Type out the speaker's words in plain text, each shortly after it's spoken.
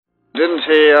Didn't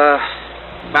he,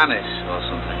 vanish or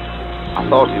something? I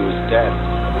thought he was dead.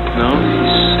 No,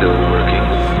 he's still working.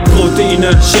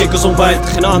 Proteïne, shakers ontbijt,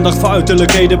 geen aandacht voor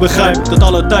uiterlijkheden. Begrijp dat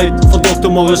alle tijd van Dr.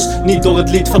 Morris niet door het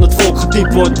lied van het volk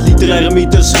getypt wordt. Literaire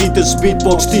mythes, rites,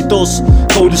 beatbox, titels,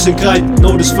 codes in krijt,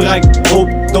 nodes verrijkt, hoop,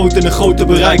 dood in een grote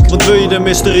bereik. Wat wil je de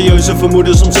mysterieuze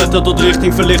vermoedens omzetten tot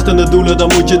richting verlichtende doelen?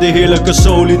 Dan moet je de heerlijke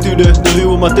solitude, de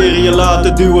ruwe materie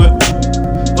laten duwen.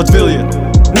 Wat wil je?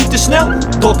 Niet te snel,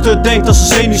 dokter denkt als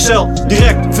een zenuwcel.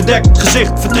 Direct, verdekt,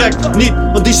 gezicht, vertrekt niet.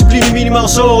 Want discipline minimaal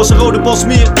zo als een rode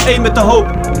bosmier. Eén met de hoop,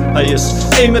 hij is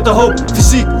één met de hoop.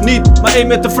 Fysiek niet, maar één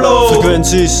met de flow.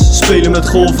 Frequenties, spelen met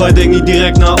golf. Hij denkt niet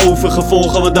direct naar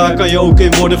overgevolgen, want daar kan je ook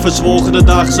in worden verzwolgen. De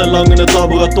dagen zijn lang in het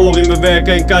laboratorium. We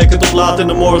werken en kijken tot laat in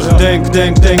de morgen. Denk,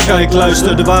 kijk,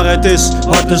 luister. De waarheid is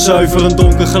hard en zuiver, een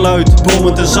donker geluid.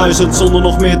 Brommend en suizend, zonder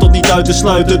nog meer tot niet uit te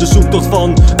sluiten. De zoektocht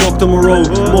van Dr.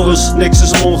 Morris, niks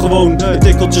is ongewoon. Een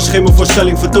tikkeltje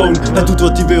schimmelvoorstelling vertoon. Hij doet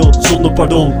wat hij wil, zonder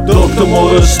pardon. Dr.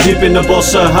 Morris, diep in de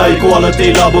bossen. High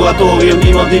quality laboratorium.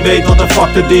 Niemand die weet wat de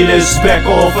fuck de deal is. Back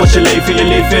off als je leven je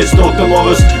lief is. Dr.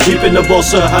 Morris, diep in de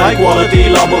bossen. High quality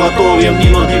laboratorium.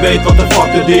 Niemand die weet wat de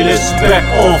fuck de deal is. Back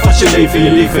off als je leven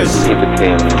je lief is. He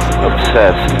became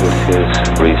obsessed with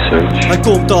his research. Hij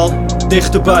komt al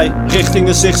dichterbij, richting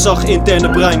een zigzag interne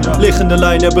brein. Liggende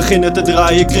lijnen beginnen te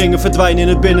draaien, kringen verdwijnen in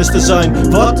het binnenste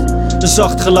zijn. Wat? Een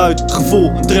zacht geluid,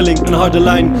 gevoel, een trilling, een harde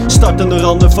lijn. Startende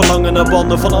randen, verlangen naar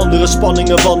banden van andere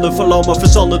spanningen. Wanden verlammen,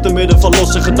 verzanden te midden van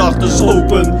losse gedachten.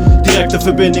 Open, directe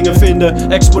verbindingen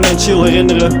vinden, exponentieel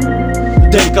herinneren.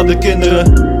 Denk aan de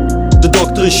kinderen. De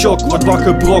dokter in shock, wordt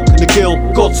wakker, brok in de keel,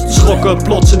 kotst, schokken,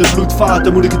 plots in de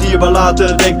bloedvaten. Moet ik het hierbij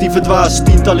laten? Denkt die verdwaasd,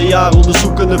 tientallen jaren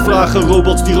onderzoekende vragen.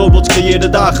 Robots die robots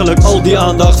creëerden dagelijks. Al die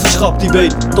aandacht verschapt die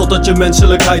weet, totdat je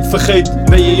menselijkheid vergeet.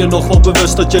 Ben je je nog wel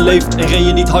bewust dat je leeft en ren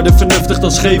je niet harder vernuftig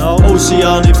dan scheef?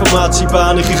 Oceaan,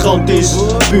 informatiebanen, gigantisch.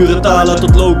 Pure talen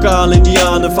tot lokale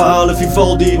indianen, verhalen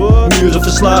Vivaldi. Muren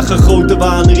verslagen, grote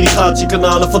waan,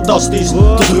 irrigatiekanalen, fantastisch.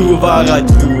 Tot ruwe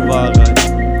waarheid,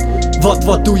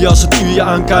 Wat doe je als het uur je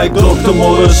aankijkt? Dr.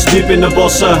 Morris, diep in de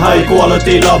bossen, high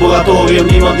quality laboratorium.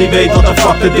 Niemand die weet wat de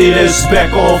fuck de deal is.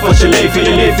 Back off als je leven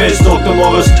je lief is. Dr.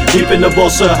 Morris, diep in de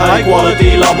bossen, high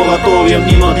quality laboratorium.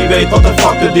 Niemand die weet wat de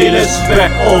fuck de deal is.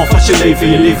 Back off als je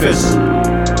leven je lief is.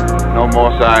 No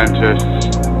more scientists,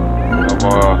 no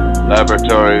more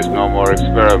laboratories, no more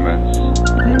experiments.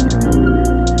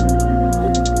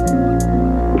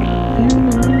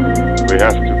 We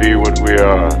have to be what we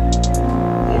are.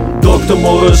 Dr.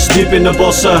 Morris, diep in de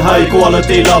bossen, high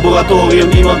quality laboratorium.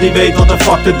 Niemand die weet wat de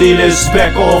fuck de deal is.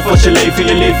 Back off als je leven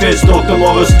je lief is. Dr.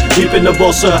 Morris, diep in de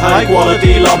bossen, high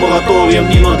quality laboratorium.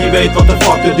 Niemand die weet wat de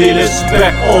fuck de deal is.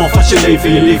 Back off als je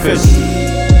leven je lief is.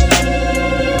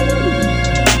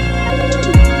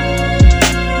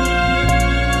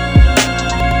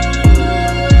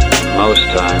 Most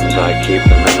times I keep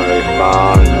the memory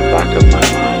far in the back of my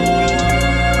mind.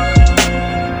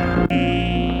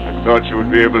 I thought you would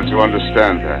be able to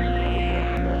understand that.